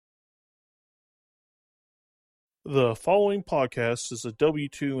The following podcast is a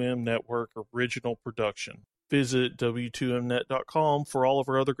W2M Network original production. Visit W2Mnet.com for all of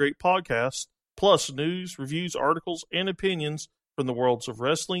our other great podcasts, plus news, reviews, articles, and opinions from the worlds of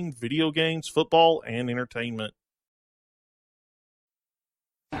wrestling, video games, football, and entertainment.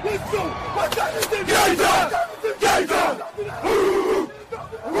 Let's go! What's that?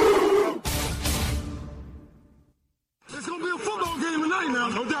 It's gonna be a football game tonight now.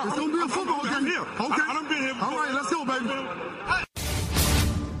 No doubt. It's gonna be a football game here. Okay. I done been here before. All right, let's go, baby.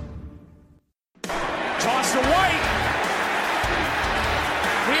 Toss to White.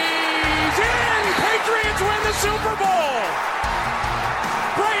 He's in! Patriots win the Super Bowl!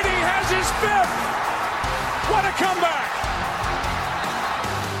 Brady has his fifth! What a comeback!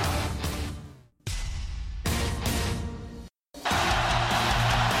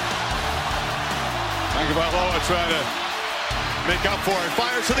 Tagovailoa trying to make up for it.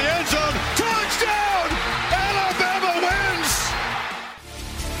 Fires to the end zone. Touchdown! Alabama wins!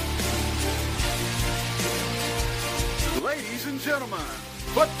 Ladies and gentlemen,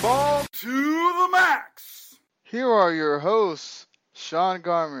 football to the max. Here are your hosts, Sean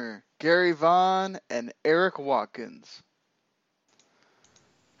Garmer, Gary Vaughn, and Eric Watkins.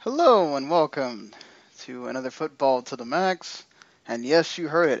 Hello and welcome to another Football to the Max. And yes, you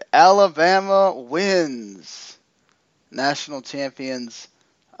heard it. Alabama wins. National champions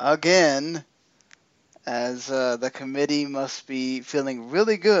again, as the committee must be feeling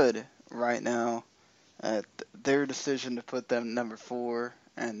really good right now at their decision to put them number 4,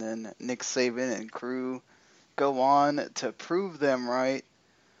 and then Nick Saban and crew go on to prove them right.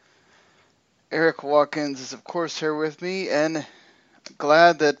 Eric Watkins is of course here with me, and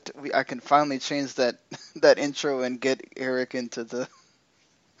glad that I can finally change that intro and get Eric into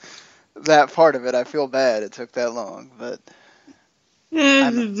that part of it. I feel bad it took that long, but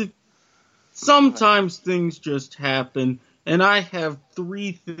sometimes things just happen, and I have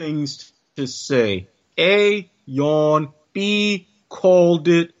 3 things to say. A, yawn. B, called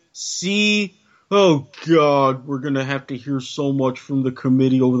it. C, oh God, we're going to have to hear so much from the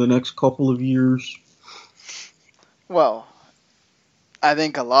committee over the next couple of years. Well, I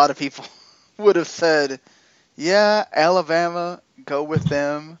think a lot of people would have said, yeah, Alabama, go with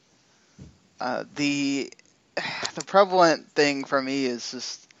them. The prevalent thing for me is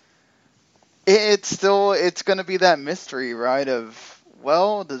just, it's going to be that mystery, right, of,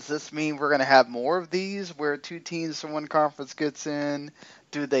 well, does this mean we're going to have more of these where 2 teams from one conference gets in?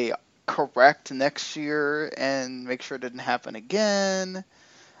 Do they correct next year and make sure it didn't happen again?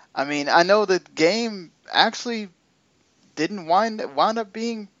 I mean, I know the game actually didn't wound up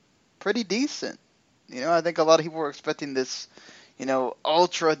being pretty decent. You know, I think a lot of people were expecting this,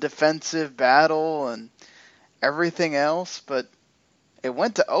 ultra defensive battle and everything else, but it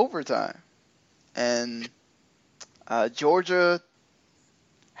went to overtime. And Georgia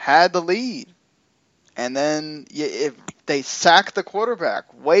had the lead. And then if they sacked the quarterback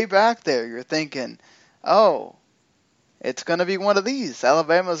way back there, you're thinking, oh, it's going to be one of these.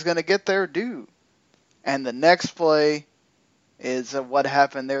 Alabama's going to get their due. And the next play is what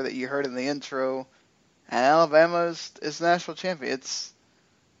happened there that you heard in the intro. And Alabama is national champion. It's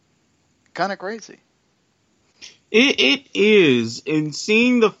kind of crazy. It is. And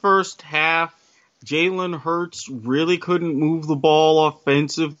seeing the first half, Jalen Hurts really couldn't move the ball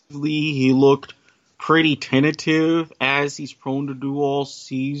offensively. He looked pretty tentative, as he's prone to do all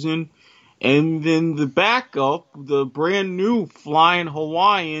season. And then the backup, the brand new Flying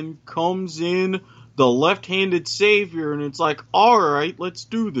Hawaiian, comes in, the left-handed savior, and it's like, all right, let's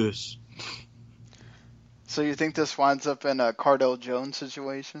do this. So you think this winds up in a Cardale Jones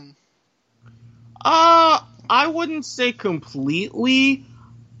situation? I wouldn't say completely.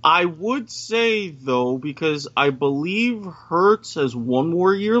 I would say, though, because I believe Hurts has 1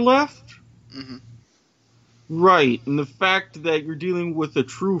 more year left. Mm-hmm. Right, and the fact that you're dealing with a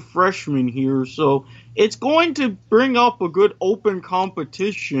true freshman here, so it's going to bring up a good open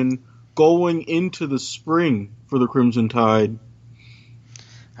competition going into the spring for the Crimson Tide.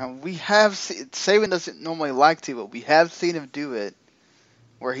 And we have Saban doesn't normally like to, but we have seen him do it,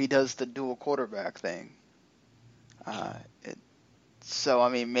 where he does the dual quarterback thing. So I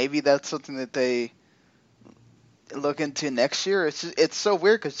mean, maybe that's something that they look into next year. It's so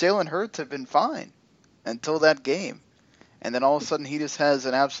weird because Jalen Hurts have been fine until that game, and then all of a sudden he just has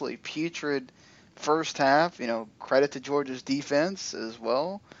an absolutely putrid first half. Credit to Georgia's defense as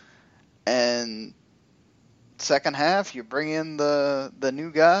well, and second half you bring in the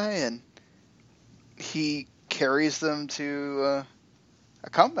new guy and he carries them to a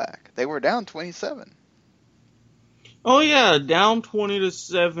comeback. They were down 27. Oh yeah, down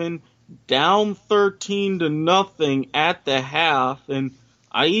 20-7, down 13-0 at the half, and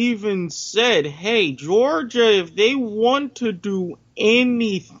I even said, hey, Georgia, if they want to do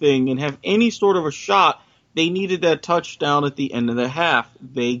anything and have any sort of a shot, they needed that touchdown at the end of the half.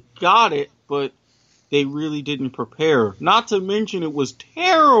 They got it, but they really didn't prepare. Not to mention it was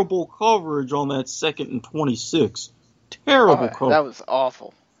terrible coverage on that 2nd and 26. Terrible coverage. That was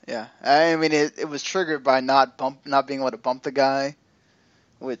awful. Yeah, I mean it was triggered by not being able to bump the guy,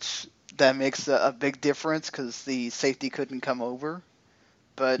 which that makes a big difference because the safety couldn't come over.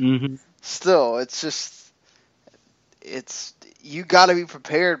 But still, it's you got to be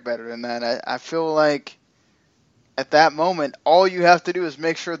prepared better than that. I feel like at that moment, all you have to do is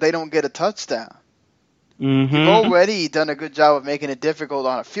make sure they don't get a touchdown. You've already done a good job of making it difficult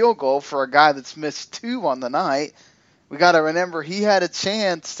on a field goal for a guy that's missed 2 on the night. We got to remember he had a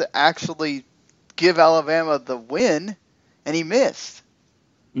chance to actually give Alabama the win, and he missed.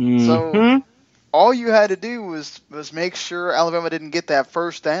 So all you had to do was make sure Alabama didn't get that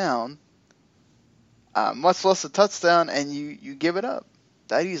first down, much less a touchdown, and you give it up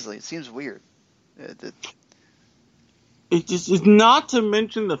that easily. It seems weird. It just is, not to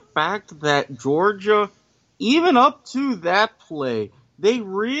mention the fact that Georgia, even up to that play, they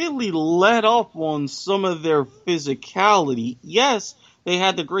really let up on some of their physicality. Yes, they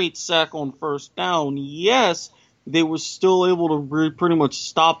had the great sack on first down. Yes, they were still able to pretty much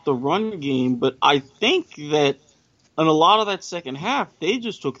stop the run game. But I think that in a lot of that second half, they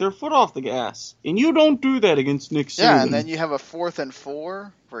just took their foot off the gas. And you don't do that against Nick Saban. Yeah, and then you have a 4th and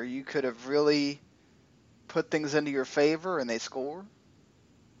 4 where you could have really put things into your favor and they score.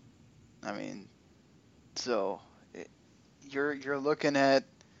 I mean, so you're looking at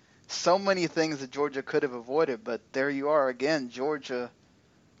so many things that Georgia could have avoided, but there you are again, Georgia,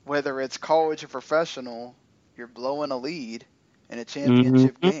 whether it's college or professional, you're blowing a lead in a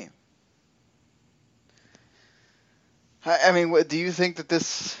championship game. I mean, do you think that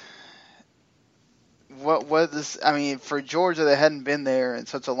this, I mean, for Georgia that hadn't been there in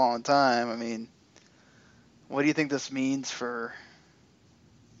such a long time, I mean, what do you think this means for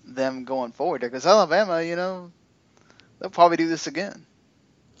them going forward? Because Alabama, they'll probably do this again.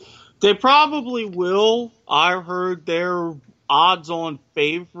 They probably will. I heard they're odds-on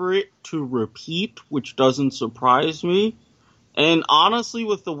favorite to repeat, which doesn't surprise me. And honestly,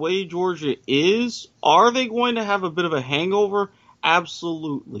 with the way Georgia is, are they going to have a bit of a hangover?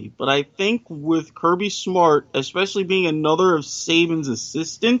 Absolutely. But I think with Kirby Smart, especially being another of Saban's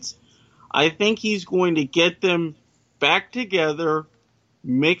assistants, I think he's going to get them back together,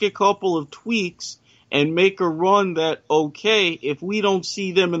 make a couple of tweaks, and make a run that, okay, if we don't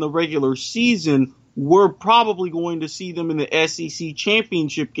see them in the regular season, we're probably going to see them in the SEC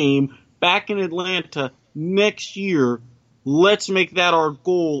championship game back in Atlanta next year. Let's make that our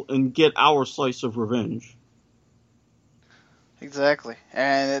goal and get our slice of revenge. Exactly.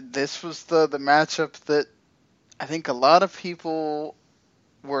 And this was the matchup that I think a lot of people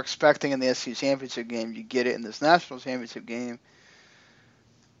were expecting in the SEC championship game. You get it in this national championship game.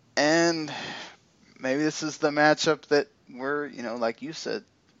 And maybe this is the matchup that like you said,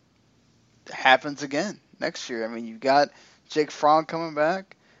 happens again next year. I mean, you've got Jake Fromm coming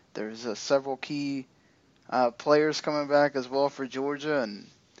back. There's several key players coming back as well for Georgia, and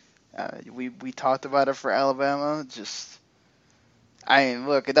we talked about it for Alabama.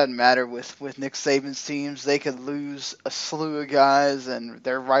 Look, it doesn't matter with Nick Saban's teams. They could lose a slew of guys, and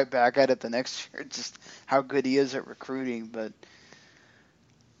they're right back at it the next year. Just how good he is at recruiting. But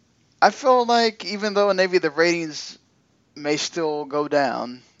I feel like even though maybe the ratings may still go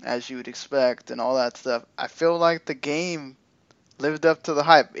down, as you would expect, and all that stuff, I feel like the game lived up to the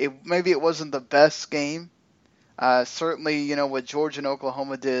hype. Maybe it wasn't the best game. Certainly, what Georgia and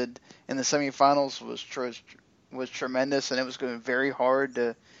Oklahoma did in the semifinals was tremendous, and it was going to be very hard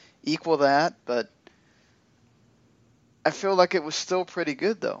to equal that. But I feel like it was still pretty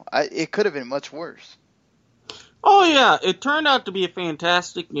good, though. It could have been much worse. Oh, yeah. It turned out to be a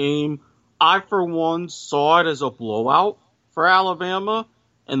fantastic game. I, for one, saw it as a blowout for Alabama.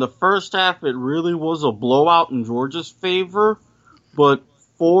 In the first half, it really was a blowout in Georgia's favor. But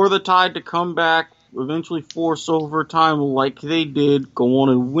for the Tide to come back, eventually force overtime like they did, go on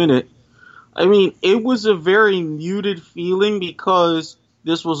and win it. I mean, it was a very muted feeling because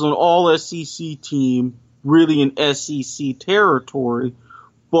this was an all-SEC team, really in SEC territory.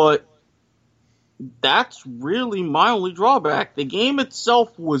 But that's really my only drawback. The game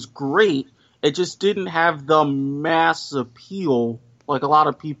itself was great. It just didn't have the mass appeal like a lot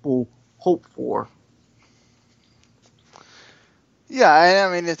of people hope for. Yeah,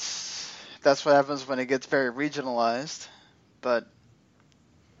 I mean, that's what happens when it gets very regionalized. But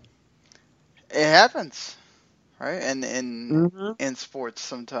it happens, right? And in sports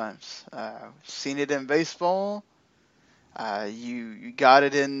sometimes. Seen it in baseball. You got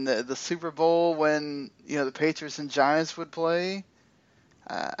it in the Super Bowl when the Patriots and Giants would play.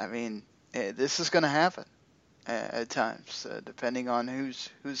 This is going to happen at times, depending on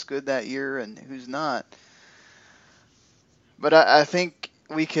who's good that year and who's not. But I think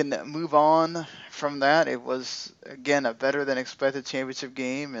we can move on from that. It was, again, a better than expected championship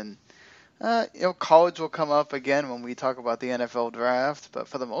game, and college will come up again when we talk about the NFL draft. But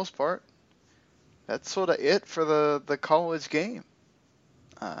for the most part, that's sort of it for the college game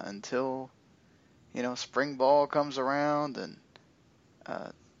until spring ball comes around and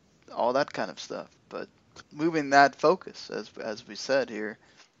all that kind of stuff. But moving that focus, as we said here,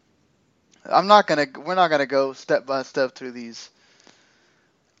 we're not gonna go step by step through these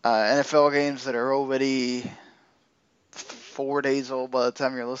NFL games that are already 4 days old by the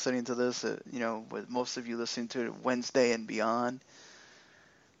time you're listening to this. With most of you listening to it Wednesday and beyond.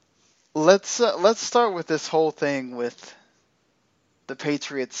 Let's start with this whole thing with the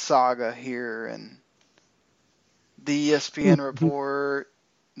Patriots saga here and the ESPN report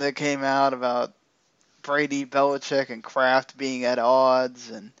that came out about Brady, Belichick, and Kraft being at odds,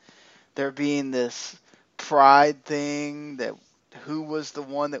 and there being this pride thing that who was the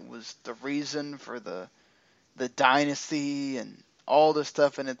one that was the reason for the dynasty and all this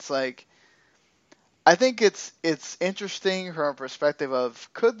stuff. And it's like, I think it's interesting from a perspective of,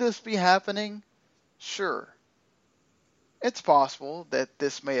 could this be happening? Sure. It's possible that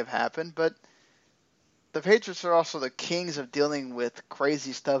this may have happened, but the Patriots are also the kings of dealing with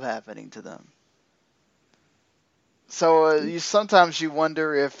crazy stuff happening to them. So sometimes you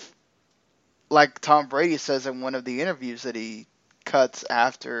wonder if, like Tom Brady says in one of the interviews that he cuts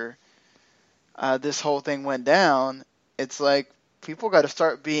after this whole thing went down, it's like people got to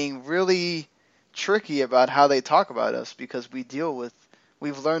start being really tricky about how they talk about us, because we've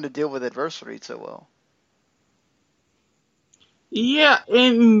learned to deal with adversity so well. Yeah,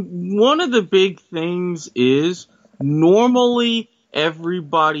 and one of the big things is normally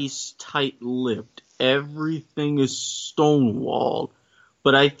everybody's tight-lipped. Everything is stonewalled.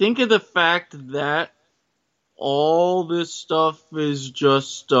 But I think of the fact that all this stuff is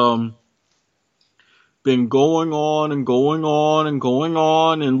just been going on and going on and going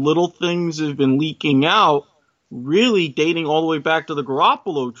on, and little things have been leaking out, really dating all the way back to the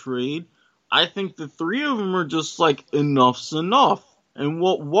Garoppolo trade. I think the three of them are just like, enough's enough. And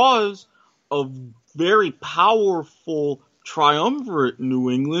what was a very powerful triumvirate in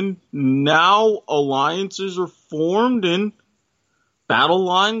New England, now alliances are formed and battle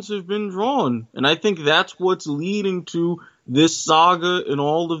lines have been drawn. And I think that's what's leading to this saga and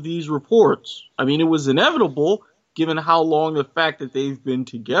all of these reports. I mean, it was inevitable, given how long the fact that they've been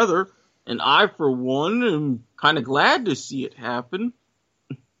together. And I, for one, am kind of glad to see it happen.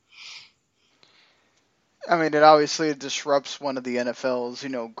 I mean, it obviously disrupts one of the NFL's,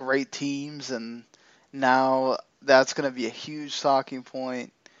 great teams, and now that's going to be a huge talking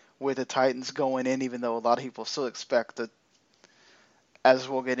point with the Titans going in, even though a lot of people still expect that, as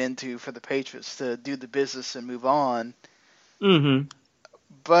we'll get into, for the Patriots to do the business and move on. Mm-hmm.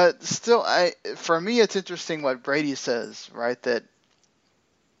 But still, for me, it's interesting what Brady says, right, that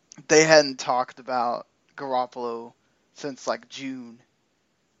they hadn't talked about Garoppolo since, like, June.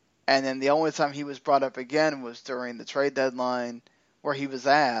 And then the only time he was brought up again was during the trade deadline, where he was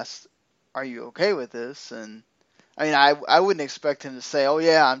asked, are you okay with this? And, I mean, I wouldn't expect him to say, oh,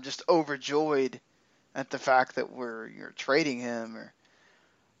 yeah, I'm just overjoyed at the fact that you're trading him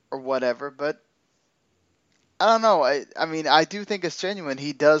or whatever. But I don't know. I mean, I do think it's genuine.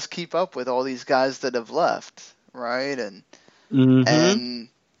 He does keep up with all these guys that have left, right? And and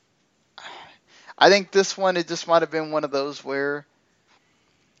I think this one, it just might have been one of those where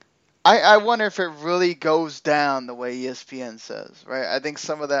I wonder if it really goes down the way ESPN says, right? I think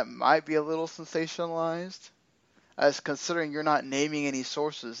some of that might be a little sensationalized, as considering you're not naming any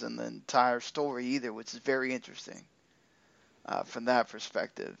sources in the entire story either, which is very interesting from that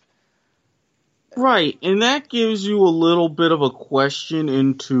perspective. Right, and that gives you a little bit of a question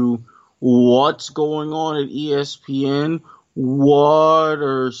into what's going on at ESPN. What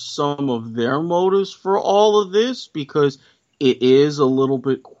are some of their motives for all of this? Because it is a little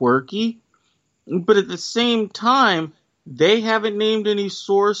bit quirky, but at the same time, they haven't named any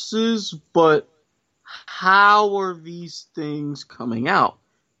sources, but how are these things coming out?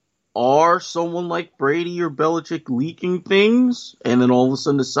 Are someone like Brady or Belichick leaking things and then all of a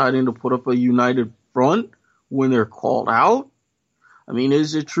sudden deciding to put up a united front when they're called out? I mean,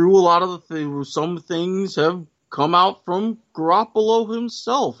 is it true a lot of some things have come out from Garoppolo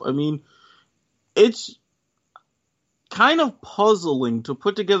himself? I mean, it's kind of puzzling to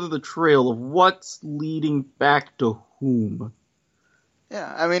put together the trail of what's leading back to whom.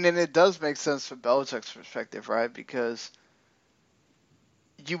 Yeah, I mean, and it does make sense from Belichick's perspective, right? Because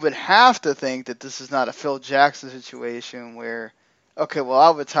you would have to think that this is not a Phil Jackson situation where, okay, well,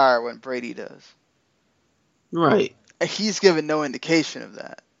 I'll retire when Brady does. Right. He's given no indication of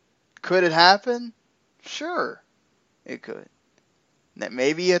that. Could it happen? Sure, it could. That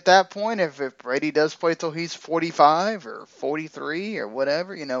maybe at that point, if Brady does play till he's 45 or 43 or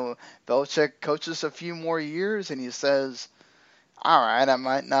whatever, Belichick coaches a few more years and he says, all right, I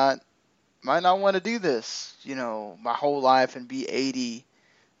might not want to do this, my whole life and be 80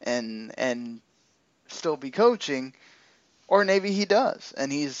 and still be coaching, or maybe he does,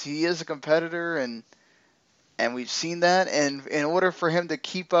 and he is a competitor, and we've seen that, and in order for him to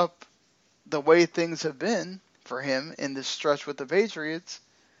keep up the way things have been for him in this stretch with the Patriots,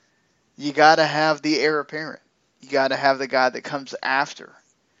 you got to have the heir apparent. You got to have the guy that comes after.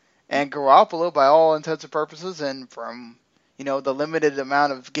 And Garoppolo, by all intents and purposes, and from the limited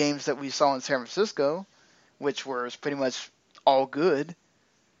amount of games that we saw in San Francisco, which was pretty much all good,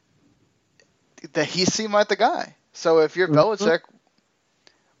 that he seemed like the guy. So if you're Belichick,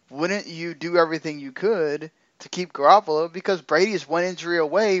 wouldn't you do everything you could to keep Garoppolo? Because Brady is one injury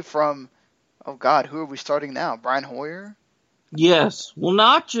away from, oh God, who are we starting now? Brian Hoyer? Yes. Well,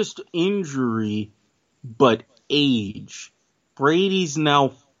 not just injury, but age. Brady's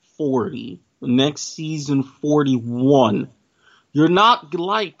now 40. Next season, 41. You're not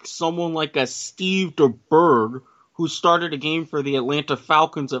like someone like a Steve DeBerg who started a game for the Atlanta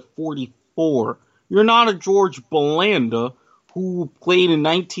Falcons at 44. You're not a George Belanda who played in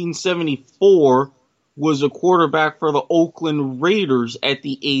 1974, was a quarterback for the Oakland Raiders at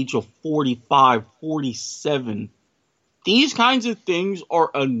the age of 45, 47. These kinds of things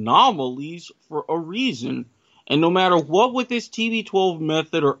are anomalies for a reason. And no matter what with this TB12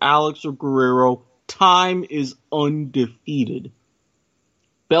 method or Alex or Guerrero, time is undefeated.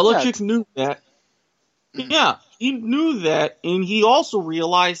 Belichick knew that. Yeah, he knew that, and he also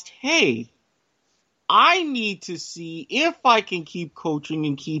realized, hey, I need to see if I can keep coaching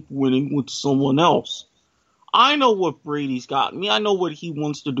and keep winning with someone else. I know what Brady's got me. I know what he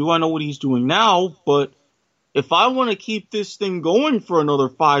wants to do. I know what he's doing now, but if I want to keep this thing going for another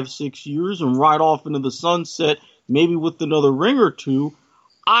 5-6 years and ride off into the sunset, maybe with another ring or two,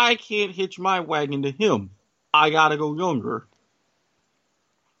 I can't hitch my wagon to him. I gotta go younger.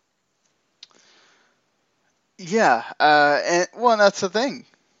 Yeah, and that's the thing.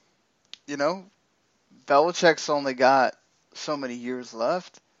 Belichick's only got so many years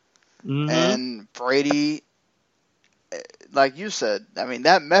left, and Brady, like you said, I mean,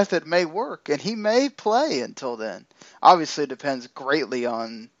 that method may work, and he may play until then. Obviously, it depends greatly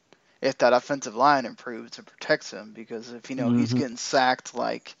on if that offensive line improves and protects him, because if, he's getting sacked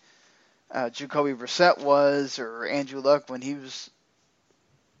like Jacoby Brissett was, or Andrew Luck when he was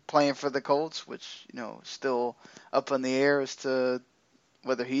playing for the Colts, which, still up in the air as to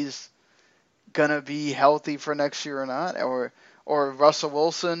whether he's going to be healthy for next year or not, or Russell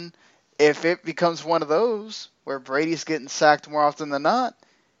Wilson, if it becomes one of those where Brady's getting sacked more often than not,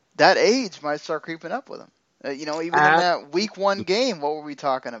 that age might start creeping up with him. Even in that week 1 game, what were we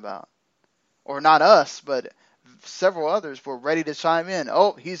talking about? Or not us, but several others were ready to chime in.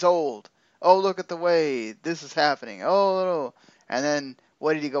 Oh, he's old. Oh, look at the way this is happening. Oh, and then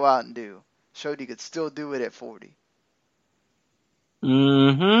what did he go out and do? Showed he could still do it at 40.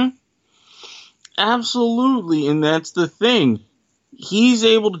 Absolutely, and that's the thing. He's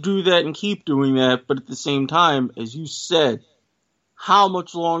able to do that and keep doing that, but at the same time, as you said, how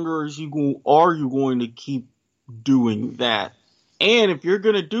much longer are you going to keep doing that? And if you're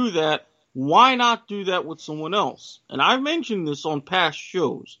going to do that, why not do that with someone else? And I've mentioned this on past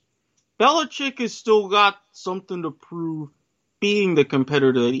shows. Belichick has still got something to prove, being the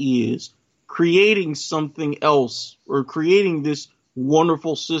competitor that he is, creating something else, or creating this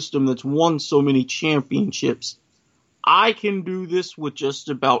wonderful system that's won so many championships. I can do this with just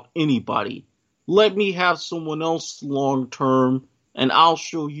about anybody. Let me have someone else long term, and I'll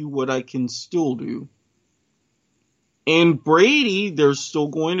show you what I can still do. And Brady, there's still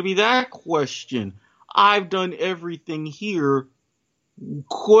going to be that question. I've done everything here.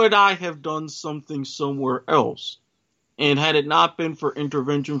 Could I have done something somewhere else? And had it not been for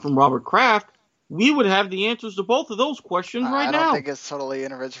intervention from Robert Kraft, we would have the answers to both of those questions right now. I don't think it's totally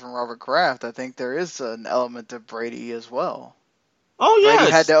intervention from Robert Kraft. I think there is an element of Brady as well. Oh, yes.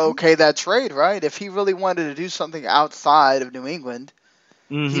 Brady had to okay that trade, right? If he really wanted to do something outside of New England,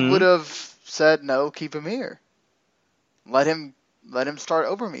 he would have said, no, keep him here. Let him start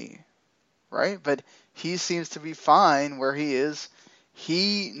over me, right? But he seems to be fine where he is.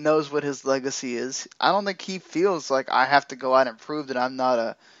 He knows what his legacy is. I don't think he feels like I have to go out and prove that I'm not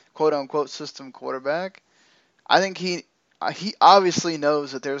a quote-unquote system quarterback. I think he obviously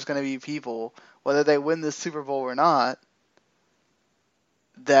knows that there's going to be people, whether they win the Super Bowl or not,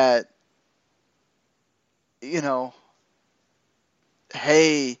 that,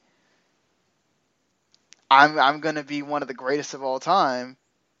 hey, I'm going to be one of the greatest of all time.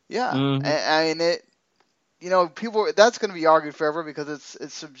 Yeah. I mean, people, that's going to be argued forever because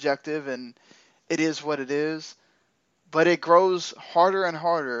it's subjective and it is what it is. But it grows harder and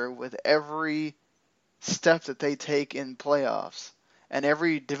harder with every step that they take in playoffs and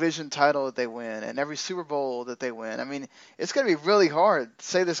every division title that they win and every Super Bowl that they win. I mean, it's going to be really hard.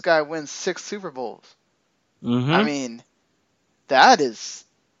 Say this guy wins 6 Super Bowls. I mean, that is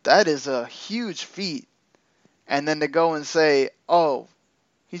a huge feat. And then to go and say, oh,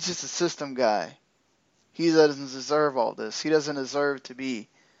 he's just a system guy. He doesn't deserve all this. He doesn't deserve to be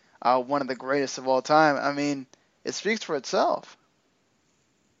one of the greatest of all time. I mean, it speaks for itself.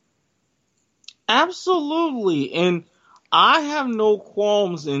 Absolutely. And I have no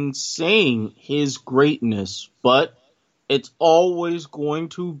qualms in saying his greatness, but it's always going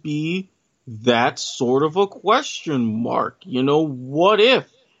to be that sort of a question mark. What if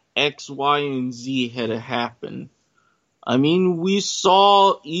X, Y, and Z had happened? I mean, we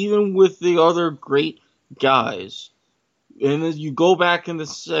saw even with the other great guys, and as you go back in the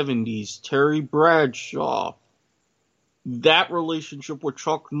 70s, Terry Bradshaw, that relationship with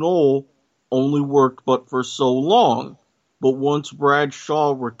Chuck Noll only worked but for so long. But once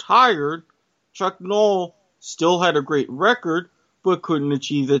Bradshaw retired, Chuck Noll still had a great record, but couldn't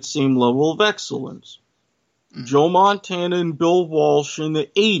achieve that same level of excellence. Joe Montana and Bill Walsh in the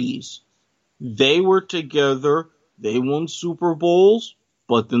 80s, they were together, they won Super Bowls,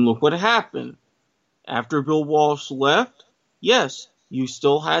 but then look what happened. After Bill Walsh left, yes, you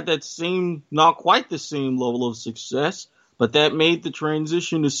still had that same, not quite the same level of success, but that made the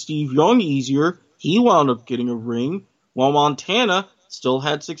transition to Steve Young easier. He wound up getting a ring, while Montana still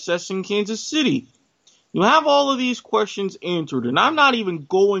had success in Kansas City. You have all of these questions answered, and I'm not even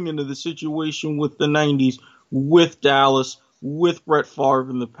going into the situation with the 90s, with Dallas, with Brett Favre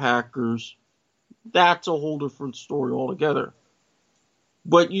and the Packers. That's a whole different story altogether.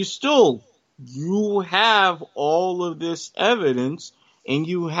 But you have all of this evidence, and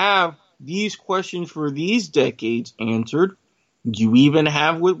you have these questions for these decades answered. You even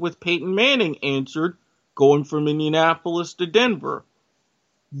have with Peyton Manning answered, going from Indianapolis to Denver.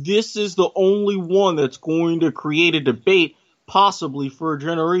 This is the only one that's going to create a debate, possibly for a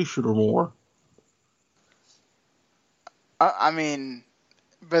generation or more. I mean,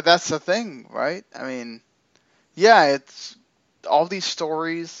 but that's the thing, right? I mean, yeah, it's all these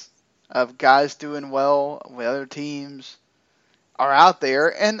stories of guys doing well with other teams are out there,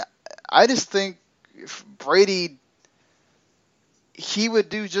 and I just think if Brady, he would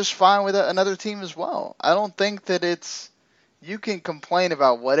do just fine with another team as well. I don't think that you can complain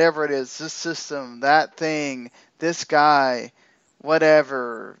about whatever it is, this system, that thing, this guy,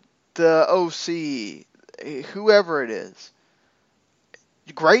 whatever, the OC, whoever it is.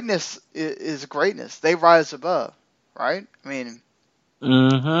 Greatness is greatness. They rise above, right? I mean,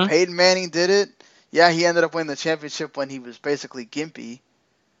 Peyton Manning did it. Yeah, he ended up winning the championship when he was basically gimpy.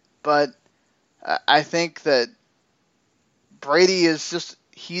 But I think that Brady is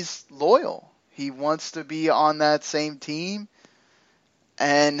he's loyal. He wants to be on that same team.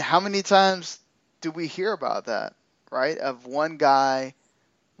 And how many times do we hear about that, right? Of one guy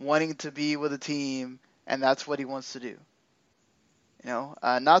wanting to be with a team, and that's what he wants to do.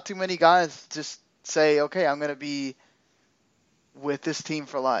 Not too many guys just say, okay, I'm going to be with this team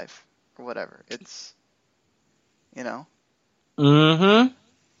for life or whatever. It's,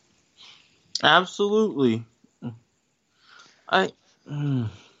 Absolutely. I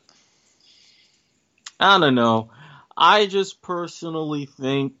don't know. I just personally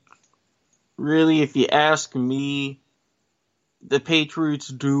think, really, if you ask me, the Patriots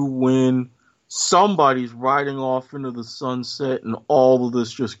do win. Somebody's riding off into the sunset, and all of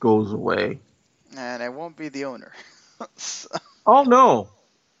this just goes away. And it won't be the owner. Oh, no.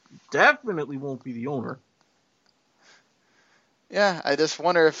 Definitely won't be the owner. Yeah, I just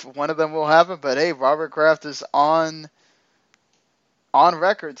wonder if one of them will happen. But, hey, Robert Kraft is on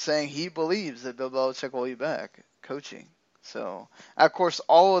record saying he believes that Bill Belichick will be back coaching. So, of course,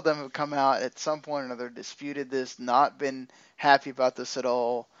 all of them have come out at some point or another, disputed this, not been happy about this at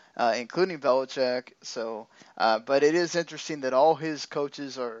all, including Belichick. So, but it is interesting that all his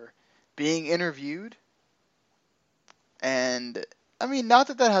coaches are being interviewed. And, I mean, not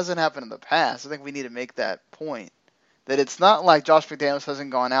that that hasn't happened in the past. I think we need to make that point. That it's not like Josh McDaniels hasn't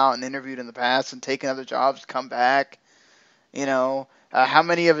gone out and interviewed in the past and taken other jobs, come back. You know, how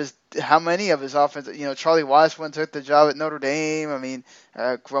many of his offense? You know, Charlie Weiss went and took the job at Notre Dame. I mean,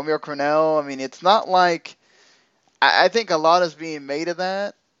 Romeo Crennel. I mean, it's not like I think a lot is being made of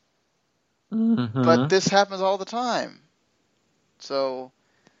that, but this happens all the time. So,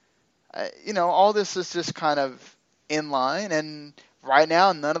 you know, all this is just kind of in line, and right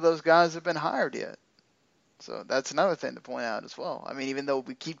now, none of those guys have been hired yet. So that's another thing to point out as well. I mean, even though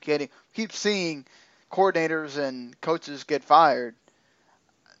we keep seeing coordinators and coaches get fired,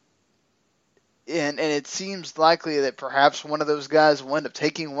 and it seems likely that perhaps one of those guys will end up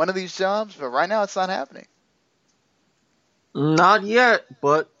taking one of these jobs, but right now it's not happening. Not yet,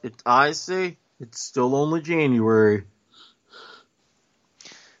 but I say it's still only January.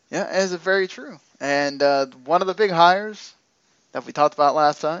 Yeah, it's very true. And one of the big hires that we talked about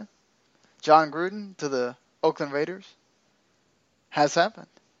last time, Jon Gruden to the Oakland Raiders, has happened.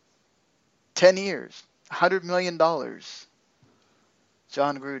 10 years, $100 million. Jon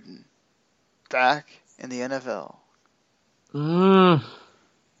Gruden back in the NFL.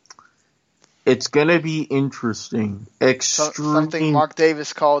 It's going to be interesting. Something Mark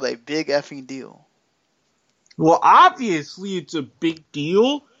Davis called a big effing deal. Well, obviously it's a big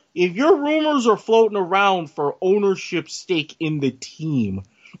deal. If your rumors are floating around for ownership stake in the team,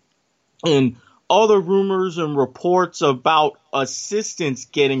 and other rumors and reports about assistants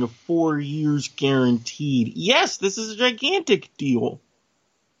getting 4 years guaranteed, yes, this is a gigantic deal.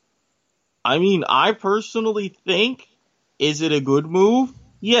 I mean, I personally think, is it a good move?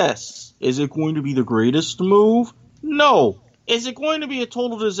 Yes. Is it going to be the greatest move? No. Is it going to be a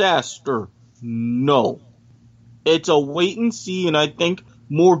total disaster? No. It's a wait and see, and I think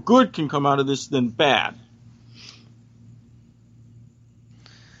more good can come out of this than bad.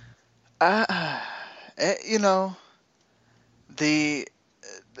 You know,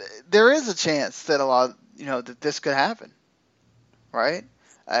 there is a chance that that this could happen, right?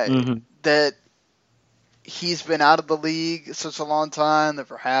 That he's been out of the league such a long time that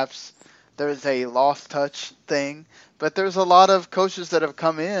perhaps there's a lost touch thing. But there's a lot of coaches that have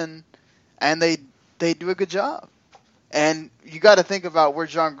come in and they do a good job. And you got to think about where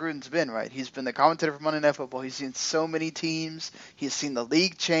Jon Gruden's been, right? He's been the commentator for Monday Night Football. He's seen so many teams. He's seen the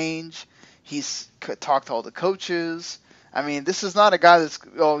league change. He's talked to all the coaches. I mean, this is not a guy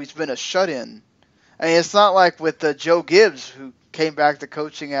he's been a shut-in. I mean, it's not like with Joe Gibbs, who came back to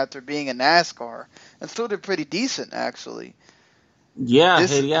coaching after being in NASCAR and still did pretty decent, actually. Yeah, had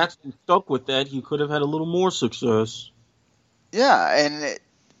he actually stuck with that, he could have had a little more success. Yeah, and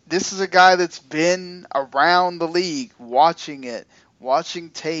this is a guy that's been around the league, watching it,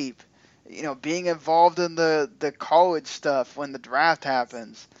 watching tape, you know, being involved in the college stuff when the draft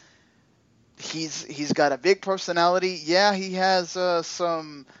happens. He's got a big personality. Yeah, he has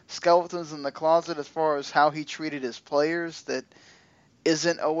some skeletons in the closet as far as how he treated his players that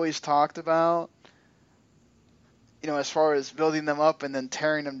isn't always talked about. You know, as far as building them up and then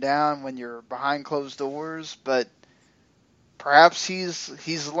tearing them down when you're behind closed doors. But perhaps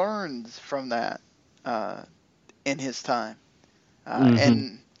he's learned from that in his time.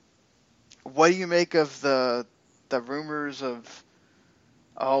 And what do you make of the rumors of,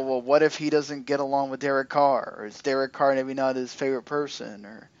 oh, well, what if he doesn't get along with Derek Carr? Or is Derek Carr maybe not his favorite person?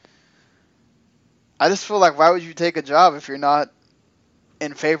 Or I just feel like, why would you take a job if you're not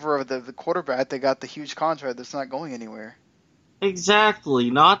in favor of the quarterback that got the huge contract that's not going anywhere? Exactly.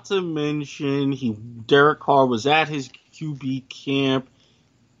 Not to mention, Derek Carr was at his QB camp.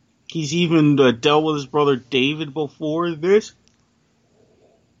 He's even dealt with his brother David before this.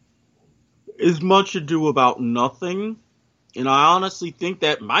 It's much ado about nothing. And I honestly think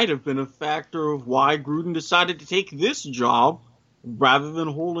that might have been a factor of why Gruden decided to take this job rather than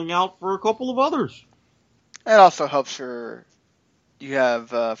holding out for a couple of others. It also helps you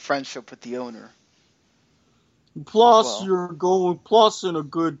have friendship with the owner. Plus, plus in a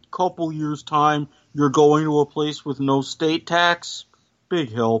good couple years' time, you're going to a place with no state tax.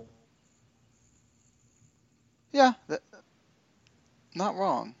 Big help. Yeah, not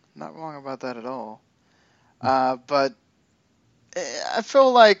wrong. Not wrong about that at all. But I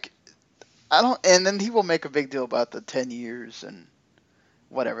feel like and then he will make a big deal about the 10 years and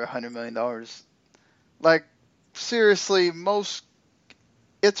whatever, $100 million. Like, seriously, most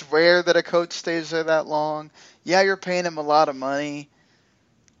it's rare that a coach stays there that long. Yeah, you're paying him a lot of money,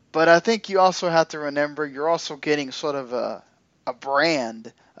 but I think you also have to remember you're also getting sort of a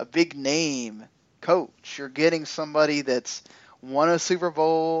brand, a big name coach. You're getting somebody that's won a Super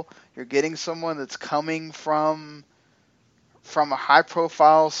Bowl. You're getting someone that's coming from a high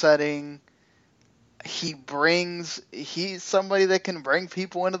profile setting. He's somebody that can bring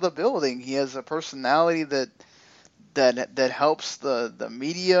people into the building. He has a personality that helps the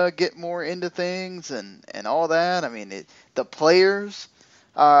media get more into things and all that. I mean, the players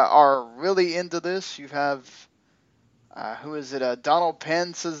are really into this. You have who is it? Donald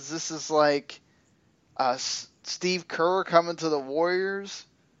Penn says this is like Steve Kerr coming to the Warriors.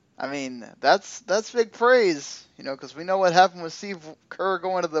 I mean, that's big praise, because we know what happened with Steve Kerr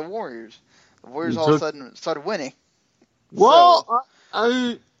going to the Warriors. The Warriors all of a sudden started winning. Well,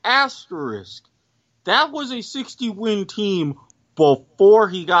 asterisk. That was a 60-win team before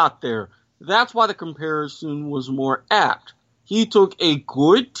he got there. That's why the comparison was more apt. He took a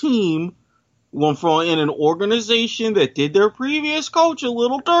good team, one from in an organization that did their previous coach a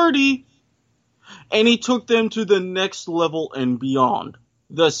little dirty, and he took them to the next level and beyond.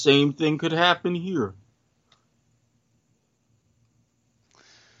 The same thing could happen here.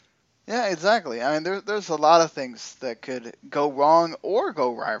 Yeah, exactly. I mean, there's a lot of things that could go wrong or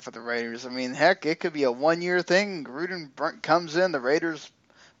go right for the Raiders. I mean, heck, it could be a one-year thing. Gruden comes in, the Raiders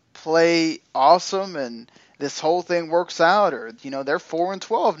play awesome, and this whole thing works out. Or, they're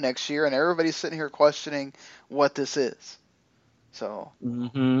 4-12 next year, and everybody's sitting here questioning what this is. So,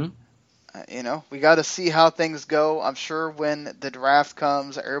 we got to see how things go. I'm sure when the draft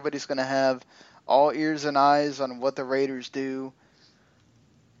comes, everybody's going to have all ears and eyes on what the Raiders do.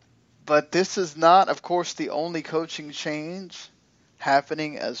 But this is not, of course, the only coaching change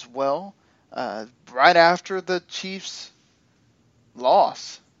happening as well. Right after the Chiefs'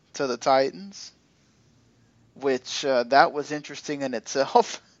 loss to the Titans, which that was interesting in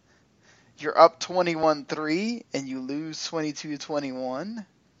itself. You're up 21-3 and you lose 22-21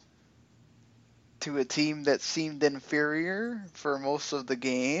 to a team that seemed inferior for most of the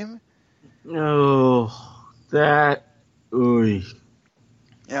game. Oh, that... Oy.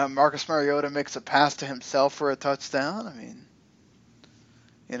 Yeah, Marcus Mariota makes a pass to himself for a touchdown. I mean,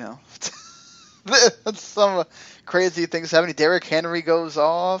 some crazy things happening. Derrick Henry goes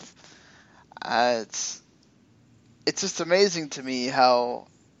off. It's just amazing to me how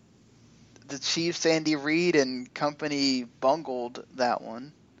the Chiefs, Andy Reid and company bungled that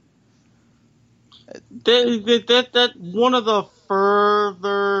one. That one of the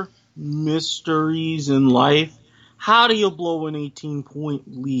further mysteries in life. How do you blow an 18-point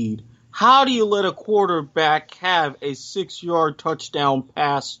lead? How do you let a quarterback have a 6-yard touchdown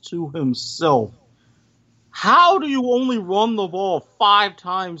pass to himself? How do you only run the ball 5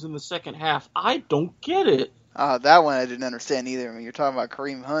 times in the second half? I don't get it. That one I didn't understand either. I mean, you're talking about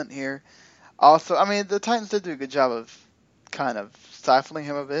Kareem Hunt here. Also, I mean, the Titans did do a good job of kind of stifling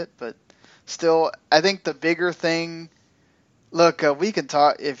him a bit, but still, I think the bigger thing... Look, we can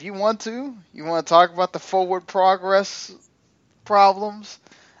talk, if you want to talk about the forward progress problems,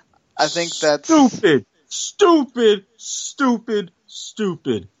 I think that's... Stupid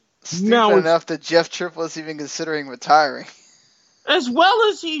enough that Jeff Triplett's even considering retiring. As well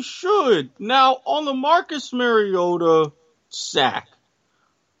as he should. Now, on the Marcus Mariota sack,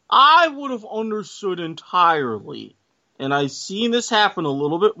 I would have understood entirely, and I've seen this happen a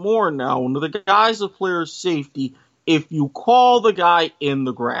little bit more now under the guise of player safety, if you call the guy in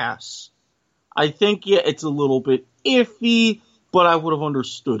the grass. I think, it's a little bit iffy, but I would have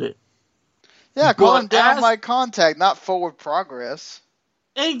understood it. Yeah, call him down by contact, not forward progress.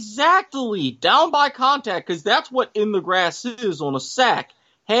 Exactly. Down by contact, because that's what in the grass is on a sack.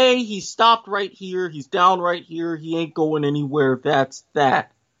 Hey, he stopped right here, he's down right here, he ain't going anywhere, that's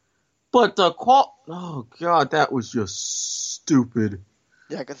that. But the call... Oh, God, that was just stupid.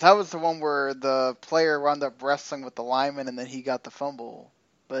 Yeah, because that was the one where the player wound up wrestling with the lineman and then he got the fumble.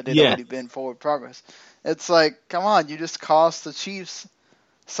 But it had already been forward progress. It's like, come on, you just cost the Chiefs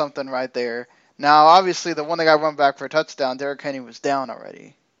something right there. Now, obviously, the one that got run back for a touchdown, Derrick Henry was down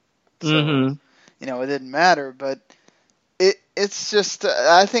already. So, it didn't matter. But it's just,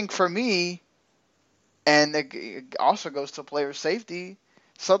 I think for me, and it also goes to player safety,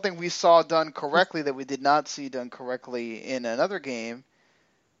 something we saw done correctly that we did not see done correctly in another game.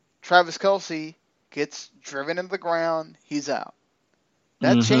 Travis Kelce gets driven into the ground, he's out.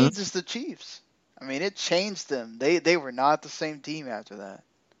 That changes the Chiefs. I mean, it changed them. They were not the same team after that.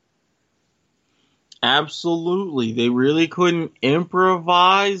 Absolutely. They really couldn't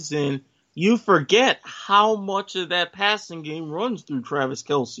improvise, and you forget how much of that passing game runs through Travis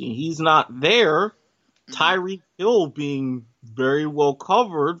Kelce. He's not there. Tyreek Hill being very well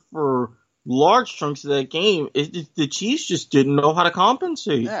covered for large chunks of that game. The Chiefs just didn't know how to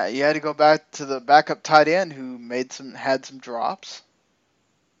compensate. Yeah, you had to go back to the backup tight end who had some drops.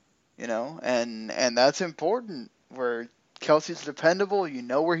 And that's important. Where Kelce's dependable, you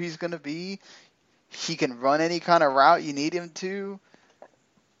know where he's going to be. He can run any kind of route you need him to.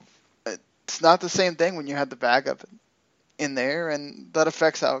 It's not the same thing when you have the backup in there, and that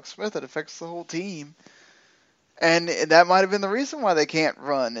affects Alex Smith. It affects the whole team. And that might have been the reason why they can't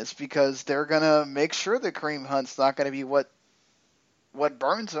run, is because they're going to make sure that Kareem Hunt's not going to be what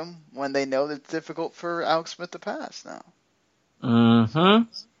burns them when they know that it's difficult for Alex Smith to pass now. Mm-hmm.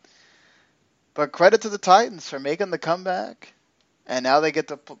 But credit to the Titans for making the comeback. And now they get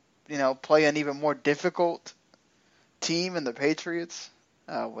to play an even more difficult team in the Patriots,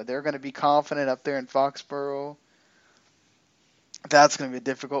 where they're going to be confident up there in Foxborough. That's going to be a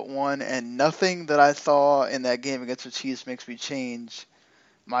difficult one, and nothing that I saw in that game against the Chiefs makes me change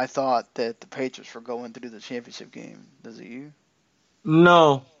my thought that the Patriots were going through the championship game. Does it you?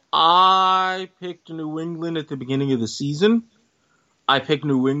 No. I picked New England at the beginning of the season. I picked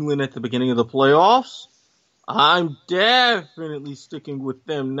New England at the beginning of the playoffs. I'm definitely sticking with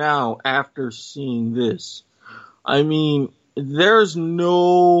them now after seeing this. I mean, there's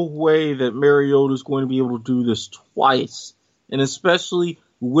no way that Mariota's going to be able to do this twice. And especially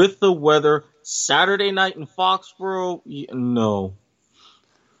with the weather, Saturday night in Foxborough, no.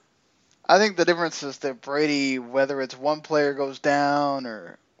 I think the difference is that Brady, whether it's one player goes down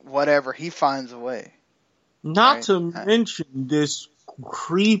or whatever, he finds a way. Not to mention this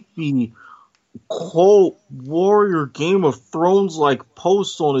creepy Cold Warrior Game of Thrones like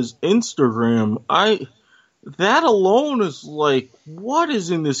post on his Instagram. That alone is like, what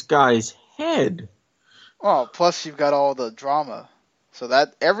is in this guy's head? Oh, plus you've got all the drama. So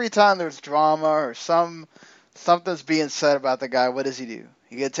that every time there's drama or something's being said about the guy, what does he do?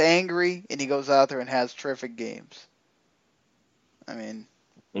 He gets angry and he goes out there and has terrific games. I mean,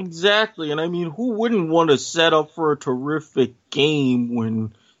 exactly. And I mean, who wouldn't want to set up for a terrific game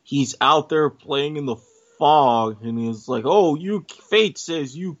when he's out there playing in the fog and he's like, oh, fate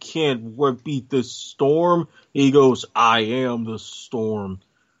says you can't beat this storm. He goes, I am the storm.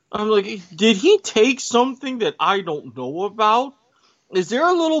 I'm like, did he take something that I don't know about? Is there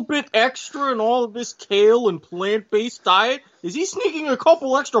a little bit extra in all of this kale and plant-based diet? Is he sneaking a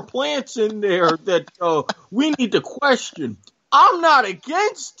couple extra plants in there that we need to question? I'm not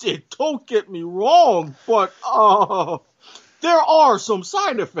against it, don't get me wrong, but there are some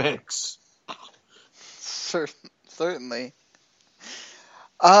side effects. Certainly.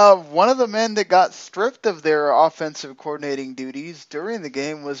 One of the men that got stripped of their offensive coordinating duties during the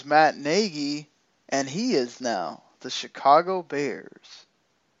game was Matt Nagy, and he is now the Chicago Bears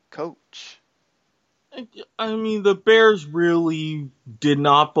coach. I mean, the Bears really did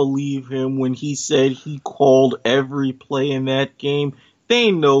not believe him when he said he called every play in that game.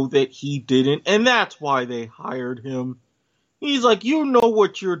 They know that he didn't, and that's why they hired him. He's like, you know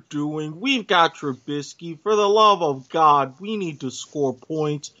what you're doing. We've got Trubisky. For the love of God, we need to score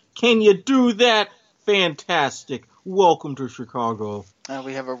points. Can you do that? Fantastic. Welcome to Chicago.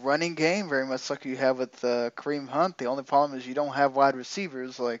 We have a running game, very much like you have with Kareem Hunt. The only problem is you don't have wide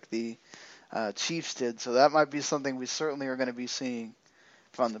receivers like the Chiefs did. So that might be something we certainly are going to be seeing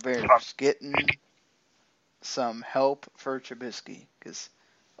from the Bears. Getting some help for Trubisky. Because,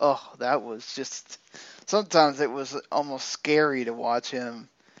 that was just... Sometimes it was almost scary to watch him.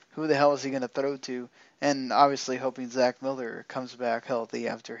 Who the hell is he going to throw to? And obviously hoping Zach Miller comes back healthy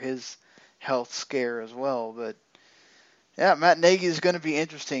after his health scare as well. But, yeah, Matt Nagy is going to be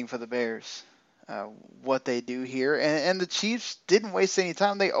interesting for the Bears, what they do here. And the Chiefs didn't waste any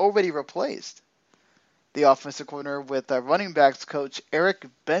time. They already replaced the offensive coordinator with running backs coach Eric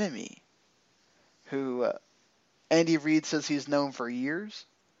Bieniemy, who Andy Reid says he's known for years.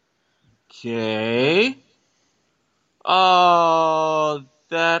 Okay.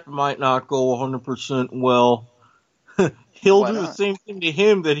 That might not go 100% well. He'll do the same thing to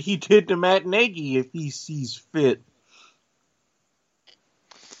him that he did to Matt Nagy if he sees fit.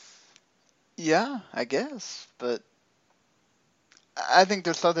 Yeah, I guess. But I think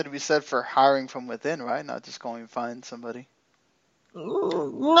there's something to be said for hiring from within, right? Not just going to find somebody.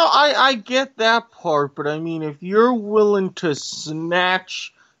 No, I get that part, but I mean, if you're willing to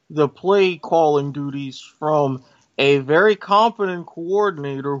snatch the play calling duties from a very competent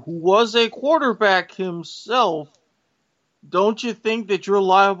coordinator who was a quarterback himself, don't you think that you're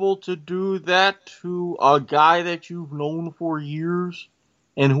liable to do that to a guy that you've known for years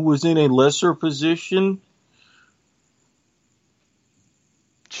and who was in a lesser position?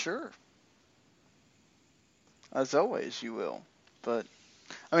 Sure. As always, you will. But,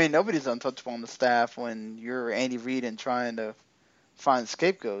 I mean, nobody's untouchable on the staff when you're Andy Reid and trying to find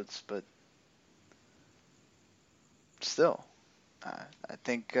scapegoats, but still, I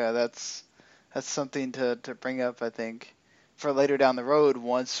think that's something to bring up, I think, for later down the road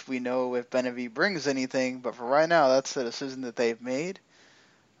once we know if Benavidez brings anything. But for right now, that's the decision that they've made.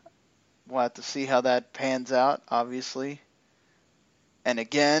 We'll have to see how that pans out, obviously. And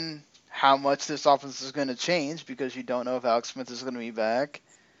again, how much this offense is going to change, because you don't know if Alex Smith is going to be back.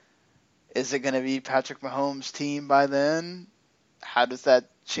 Is it going to be Patrick Mahomes' team by then? How does that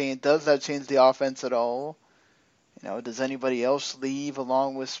change? Does that change the offense at all? You know, does anybody else leave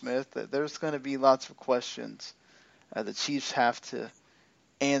along with Smith? There's going to be lots of questions the Chiefs have to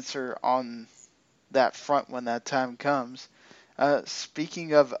answer on that front when that time comes.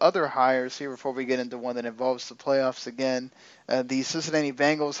 Speaking of other hires here, before we get into one that involves the playoffs again, the Cincinnati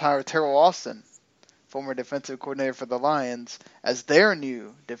Bengals hire Terrell Austin, former defensive coordinator for the Lions, as their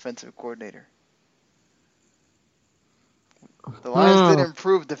new defensive coordinator. The Lions did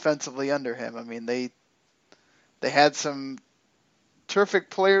improve defensively under him. I mean, they had some terrific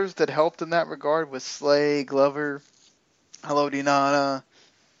players that helped in that regard with Slay, Glover, Haloti Ngata,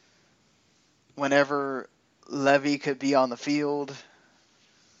 whenever Levy could be on the field.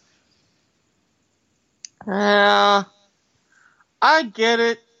 Yeah, I get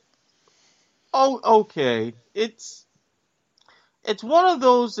it. Oh, okay. It's one of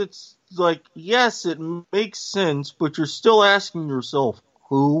those. It's like, yes, it makes sense, but you're still asking yourself,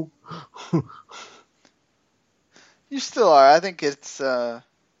 who? You still are. I think it's. I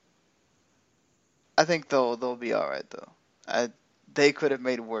think they'll be all right though. They could have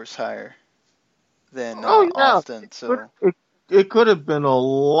made a worse hire than Austin. So it could have been a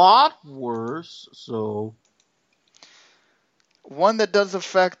lot worse. So one that does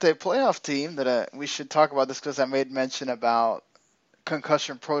affect a playoff team that we should talk about this, because I made mention about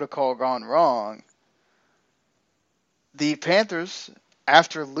concussion protocol gone wrong. The Panthers,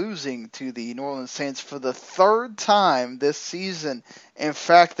 after losing to the New Orleans Saints for the third time this season. In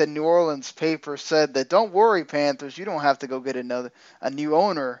fact, the New Orleans paper said that, don't worry, Panthers, you don't have to go get a new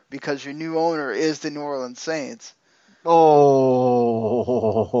owner, because your new owner is the New Orleans Saints.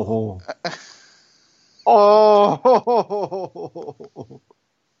 Oh.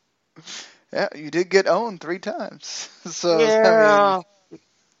 Yeah, you did get owned 3 times. So yeah.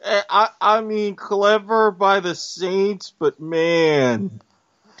 I mean, clever by the Saints, but man,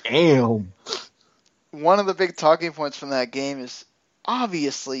 damn. One of the big talking points from that game is,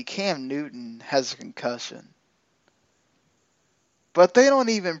 obviously, Cam Newton has a concussion. But they don't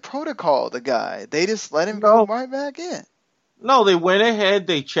even protocol the guy. They just let him go right back in. No, they went ahead,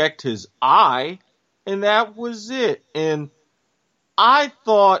 they checked his eye, and that was it. And I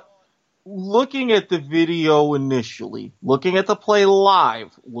thought, looking at the video initially, looking at the play live,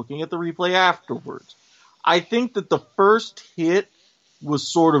 looking at the replay afterwards, I think that the first hit was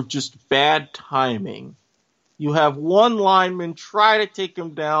sort of just bad timing. You have one lineman try to take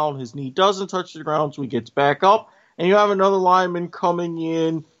him down, his knee doesn't touch the ground, so he gets back up, and you have another lineman coming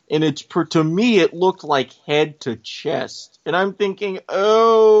in, and to me, it looked like head to chest. And I'm thinking,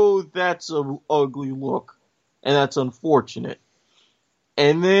 oh, that's an ugly look, and that's unfortunate.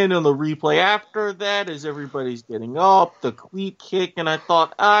 And then on the replay after that, as everybody's getting up, the cleat kick, and I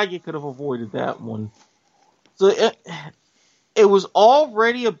thought, you could have avoided that one. So it was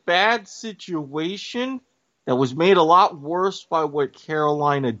already a bad situation that was made a lot worse by what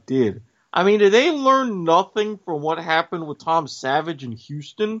Carolina did. I mean, did they learn nothing from what happened with Tom Savage in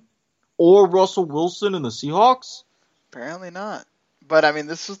Houston or Russell Wilson in the Seahawks? Apparently not. But, I mean,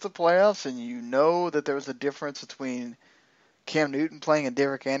 this is the playoffs, and you know that there was a difference between Cam Newton playing and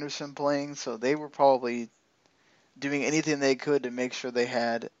Derek Anderson playing, so they were probably doing anything they could to make sure they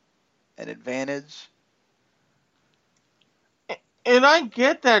had an advantage. And I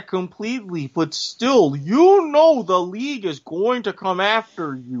get that completely, but still, you know the league is going to come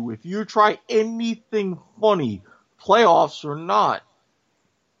after you if you try anything funny, playoffs or not.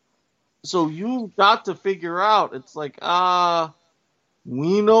 So you've got to figure out, it's like,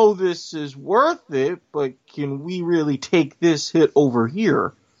 we know this is worth it, but can we really take this hit over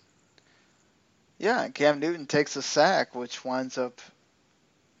here? Yeah, and Cam Newton takes a sack, which winds up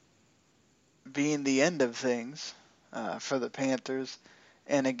being the end of things for the Panthers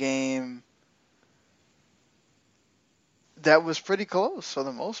in a game that was pretty close for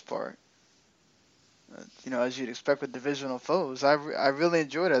the most part. As you'd expect with divisional foes. I really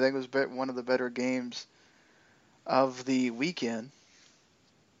enjoyed it. I think it was one of the better games of the weekend.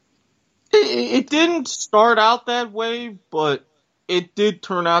 It didn't start out that way, but it did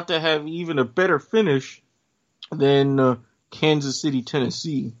turn out to have even a better finish than Kansas City,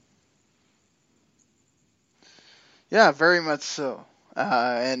 Tennessee. Yeah, very much so.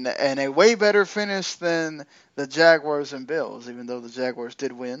 And a way better finish than the Jaguars and Bills, even though the Jaguars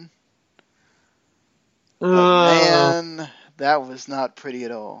did win. But man, that was not pretty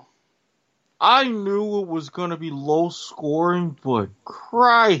at all. I knew it was going to be low scoring, but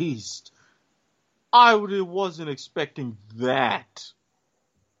Christ, I wasn't expecting that.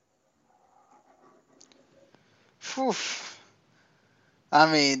 Whew.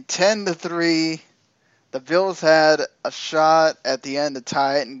 I mean, 10-3. The Bills had a shot at the end to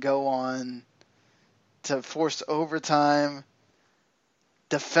tie it and go on to force overtime.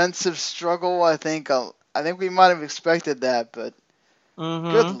 Defensive struggle, I think we might have expected that, but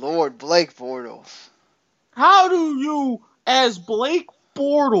good Lord, Blake Bortles. How do you, as Blake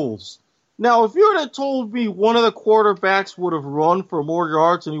Bortles, now if you would have told me one of the quarterbacks would have run for more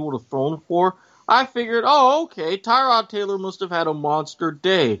yards than he would have thrown for, I figured, oh, okay, Tyrod Taylor must have had a monster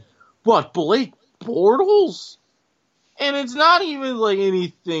day. But Blake Bortles? And it's not even like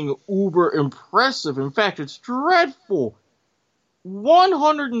anything uber impressive. In fact, it's dreadful.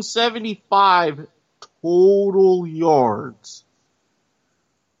 175 total yards.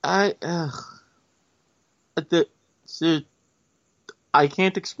 I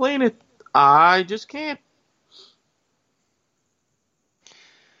can't explain it. I just can't.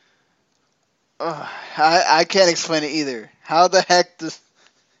 I can't explain it either. How the heck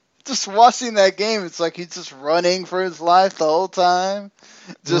just watching that game, it's like he's just running for his life the whole time.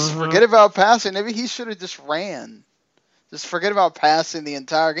 Just forget about passing. Maybe he should have just ran. Just forget about passing the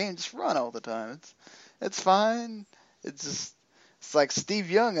entire game. Just run all the time. It's fine. It's like Steve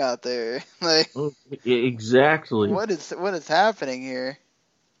Young out there. Like exactly. What is happening here?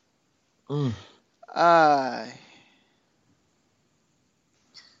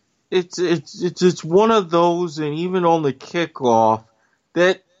 It's one of those, and even on the kickoff,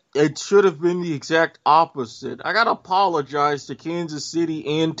 that it should have been the exact opposite. I gotta apologize to Kansas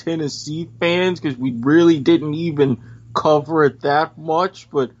City and Tennessee fans because we really didn't even cover it that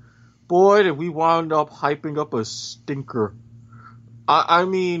much, but boy, did we wind up hyping up a stinker. I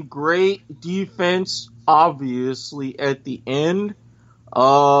mean, great defense, obviously, at the end.